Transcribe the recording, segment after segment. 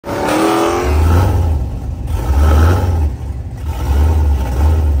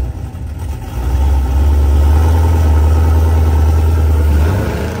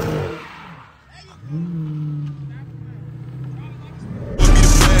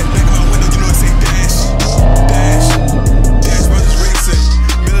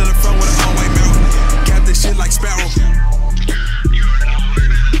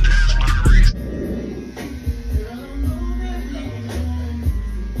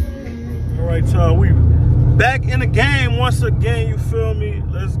Alright, y'all, we back in the game once again, you feel me?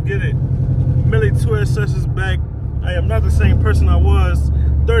 Let's get it. Millie 2SS is back. I am not the same person I was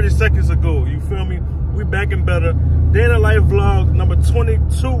 30 seconds ago, you feel me? We back and better. Day in the life vlog number 22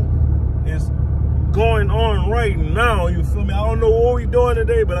 is going on right now, you feel me? I don't know what we doing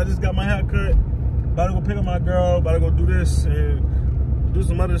today, but I just got my hair cut. About to go pick up my girl, about to go do this and do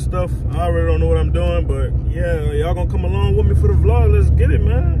some other stuff. I already don't know what I'm doing, but yeah, y'all gonna come along with me for the vlog. Let's get it,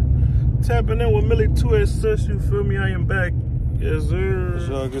 man. Tapping in with Millie 2SS, you feel me? I am back. Yes, sir. As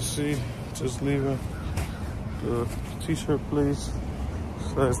y'all can see, just leaving the t-shirt, please.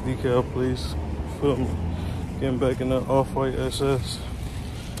 Slash decal, please. Feel me? Getting back in that off-white SS.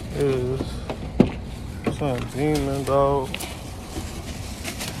 Is some demon, dog.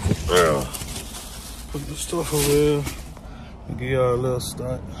 Put the stuff over here. Give y'all a little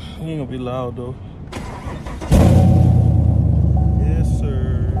start. It ain't gonna be loud though. Yes,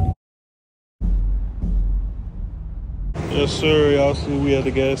 sir. Yes, sir. Y'all see we at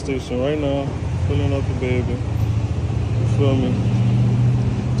the gas station right now. Filling up the baby. You feel me?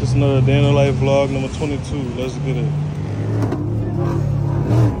 Just another day in the life vlog number 22. Let's get it.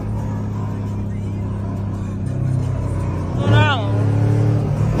 Hold on.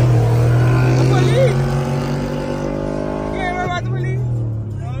 The police? You ain't worried about the police?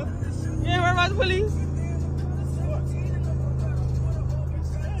 You ain't worried about the police?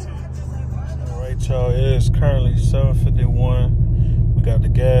 Alright, y'all, it is currently 7:51. We got the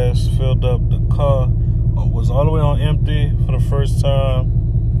gas filled up. The car was all the way on empty for the first time.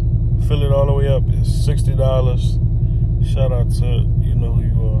 Fill it all the way up. It's $60. Shout out to, you know who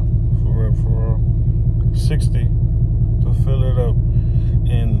you are, for real. 60 to fill it up.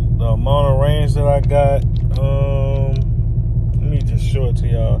 And the amount of range that I got, let me just show it to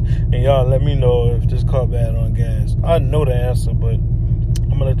y'all. And y'all let me know if this car bad on gas. I know the answer, but I'm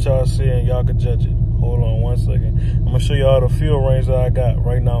gonna let y'all see and y'all can judge it. Hold on one second. I'm gonna show y'all the fuel range that I got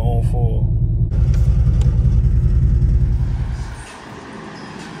right now on full.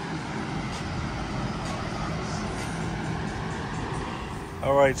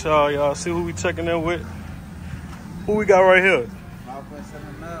 All right, y'all see who we checking in with? Who we got right here?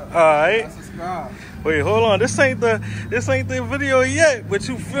 5.7 mil. All right. Subscribe. Wait, hold on. This ain't the video yet, but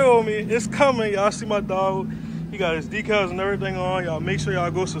you feel me? It's coming. Y'all see my dog? He got his decals and everything on. Y'all make sure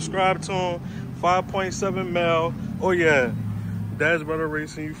y'all go subscribe to him. 5.7 mil. Oh yeah, Dad's Brother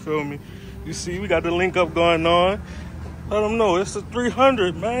Racing. You feel me? You see, we got the link up going on. Let them know it's the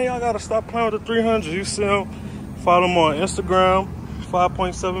 300, man. Y'all gotta stop playing with the 300. You see him? Follow him on Instagram.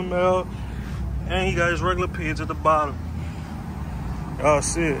 5.7 mil, and he got his regular page at the bottom. Y'all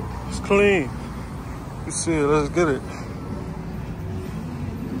see it? It's clean. You see it? Let's get it.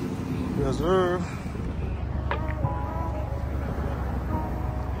 Yes, sir.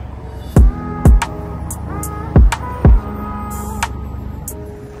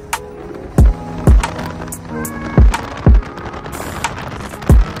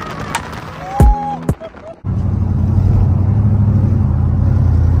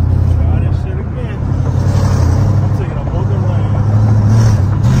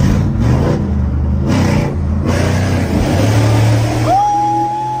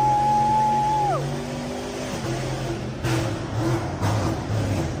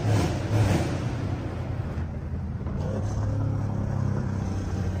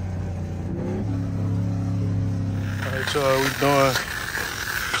 Y'all, we doing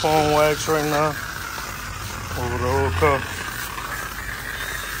foam wax right now over the whole car.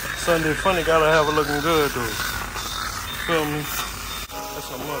 Sunday Funday gotta have it looking good though. Feel me? That's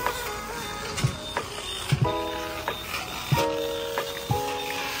a must.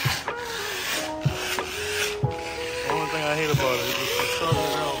 The only thing I hate about it is just the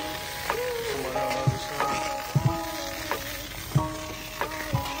starting out. Somebody on the other side.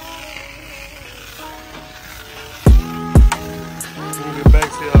 Back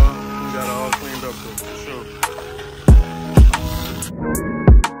to y'all, we got it all cleaned up though, for sure.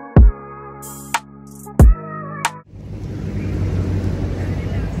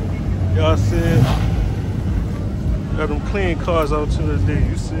 Y'all see it? Got them clean cars out to the day,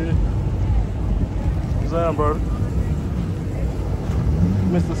 you see it? What's that, brother?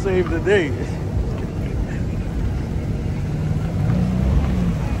 Mr. Save the Day.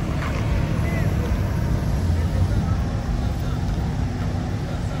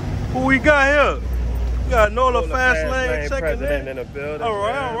 Who we got here? We got Nola Fast Lane checking in the building. All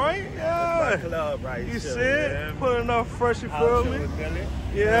right, yeah. Club, right? You see it? Putting up fresh, you feel me?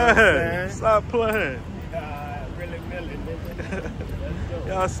 Yeah, stop playing. Really,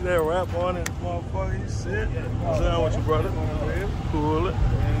 Y'all see that rap on it, motherfucker? You see it? What's down with you, brother? Cool it.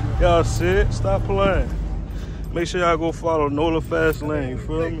 Y'all see it? Stop playing. Make sure y'all go follow Nola Fast Lane. You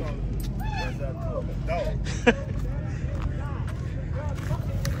feel me?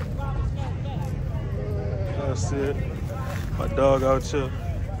 Y'all see it? My dog out here.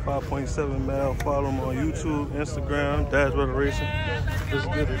 5.7 mile. Follow him on YouTube, Instagram, Dash Brother Racing. Let's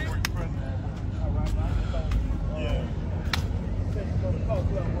get it.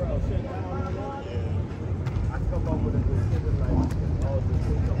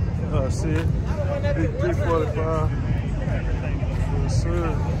 See it? Big 345. Yes, sir.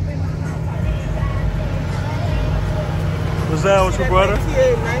 What's that with your brother? TA,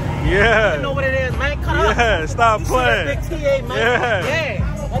 man. Yeah. You know what it is, man. Cut up. Yeah, stop playing. Big TA, man. Yeah.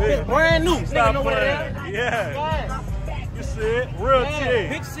 That bitch brand new. Stop know playing. What it is? Yeah. You see it? Real TA.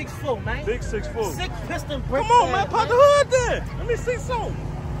 Big 6'4", man. Big 6'4". 6 piston brake. Come on, man. Pop the hood then. Let me see something.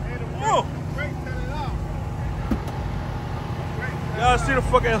 Come on. Y'all see the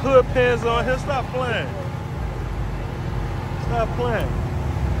fucking hood pins on here? Stop playing. Stop playing.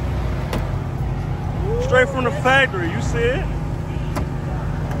 Straight from the factory, you see it?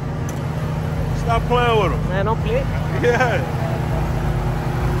 Stop playing with them. Man, don't play. Yeah.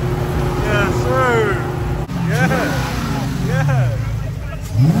 Yes, sir. Yeah. Yeah.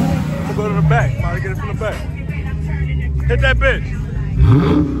 I'm gonna go to the back. I'm about to get it from the back. Hit that bitch.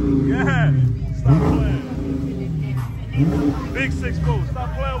 Yeah. Stop playing. Big 6'4", stop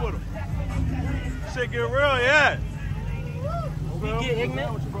playing with him. Shit get real, yeah. We get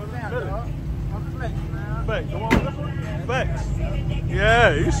ignorant. Facts. Come on with this one? Facts.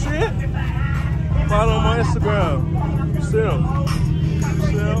 Yeah, you see it? Follow him on Instagram. You see him? You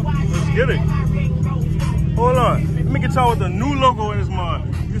see him? Let's get it. Hold on. Let me get y'all with the new logo in his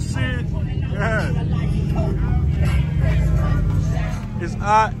mind. You see it? Yeah. It's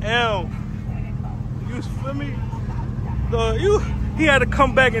I Am. You feel me? He had to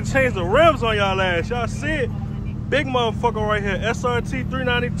come back and change the rims on y'all ass. Y'all see it? Big motherfucker right here. SRT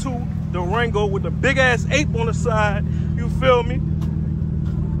 392 Durango with the big ass ape on the side. You feel me?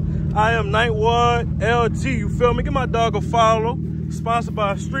 I Am 9 Ward LG. You feel me? Give my dog a follow. Sponsored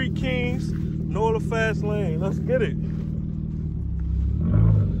by Street Kings. Nola Fast Lane. Let's get it.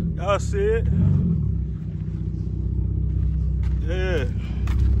 Y'all see it? Yeah.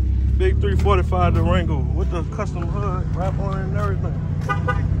 Big 345 Durango with the custom hood, wrap on it and everything.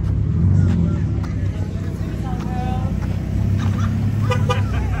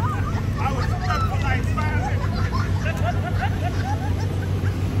 I was stuck for like 5 minutes.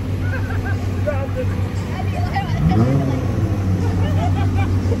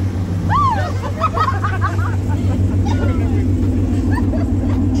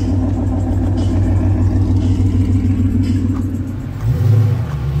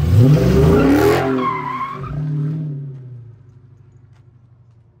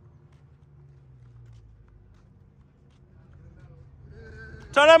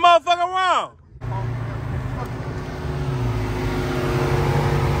 Turn that motherfucker around.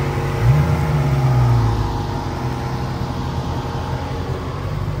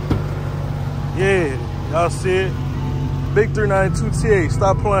 Yeah, y'all see it? Big 392 TA,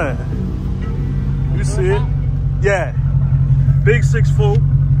 stop playing. You see it? Yeah. Big 6'4".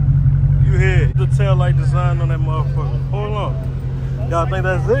 You hear the tail light design on that motherfucker. Hold on. Y'all think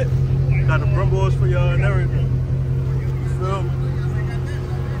that's it? Got the Brumbos for y'all and everything. You feel me?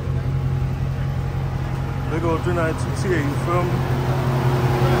 Big old 392 TA, you feel me?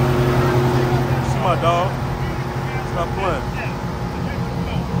 See my dog? Stop playing.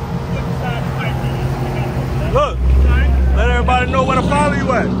 Look, let everybody know where to follow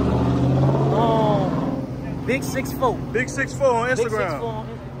you at. Big 6'4". Big 6'4" on Instagram. Big 6'4" on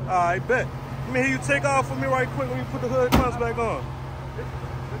Instagram. I bet. Let me hear you take off for me right quick when you put the hood clamps back on.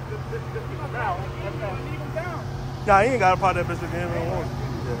 Nah, he ain't got to pop that bitch again. Yeah,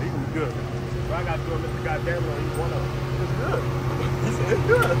 he can be good. But I got to do him Mr. Goddamn well. He's one of them. It's good. It's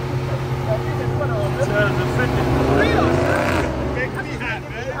good. 250. Make me hot,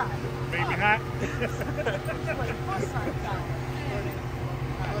 man. Make me hot.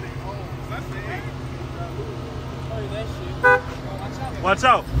 Watch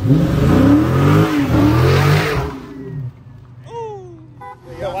out.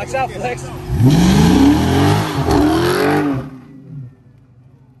 Yo, watch out, Flex.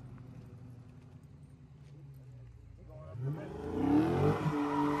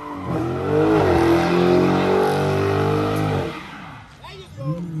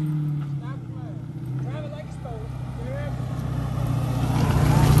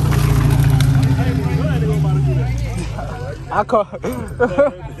 I call.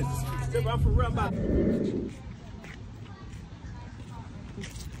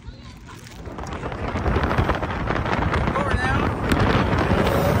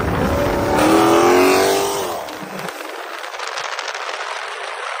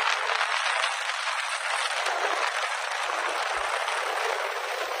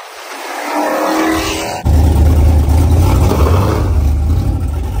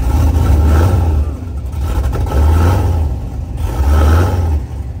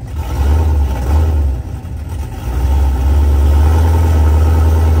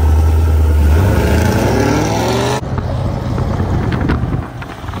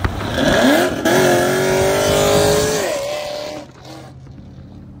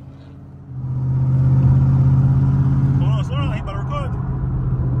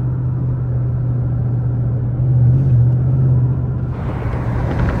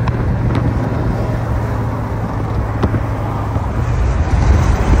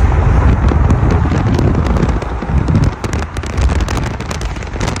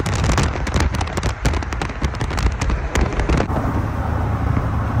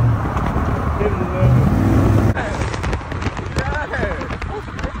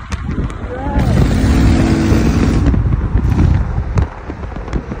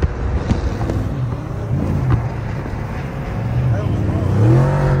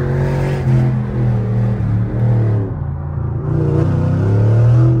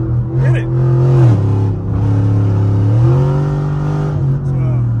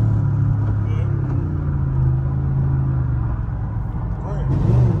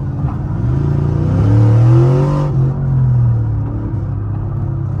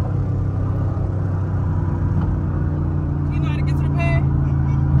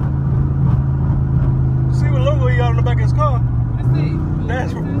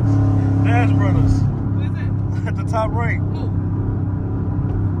 Smash Brothers. What is it? At the top right. Who?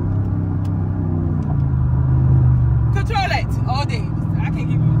 Control that all day. I can't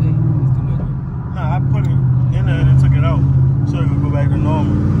keep it all day. It's too much. Nah, I put it in there and then took it out. So it could go back to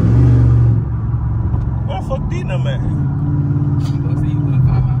normal. Where the fuck D them at? I'm going to say you put 5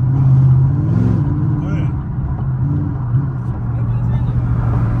 out. Go ahead.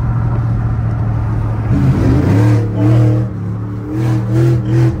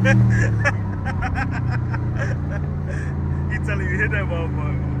 He telling you hit that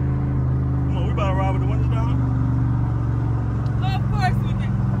motherfucker. Come on, we about to ride with the windows down? Oh, of course we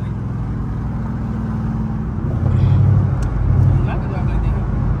can. I can drive like that.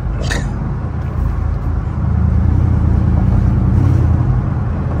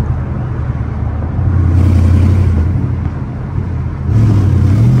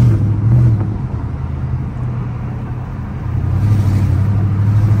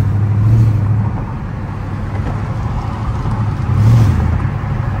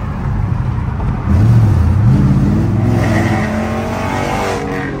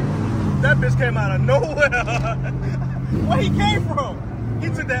 Came out of nowhere. Where he came from? He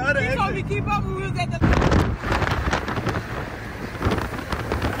took that other exit. He told me keep up when we was at the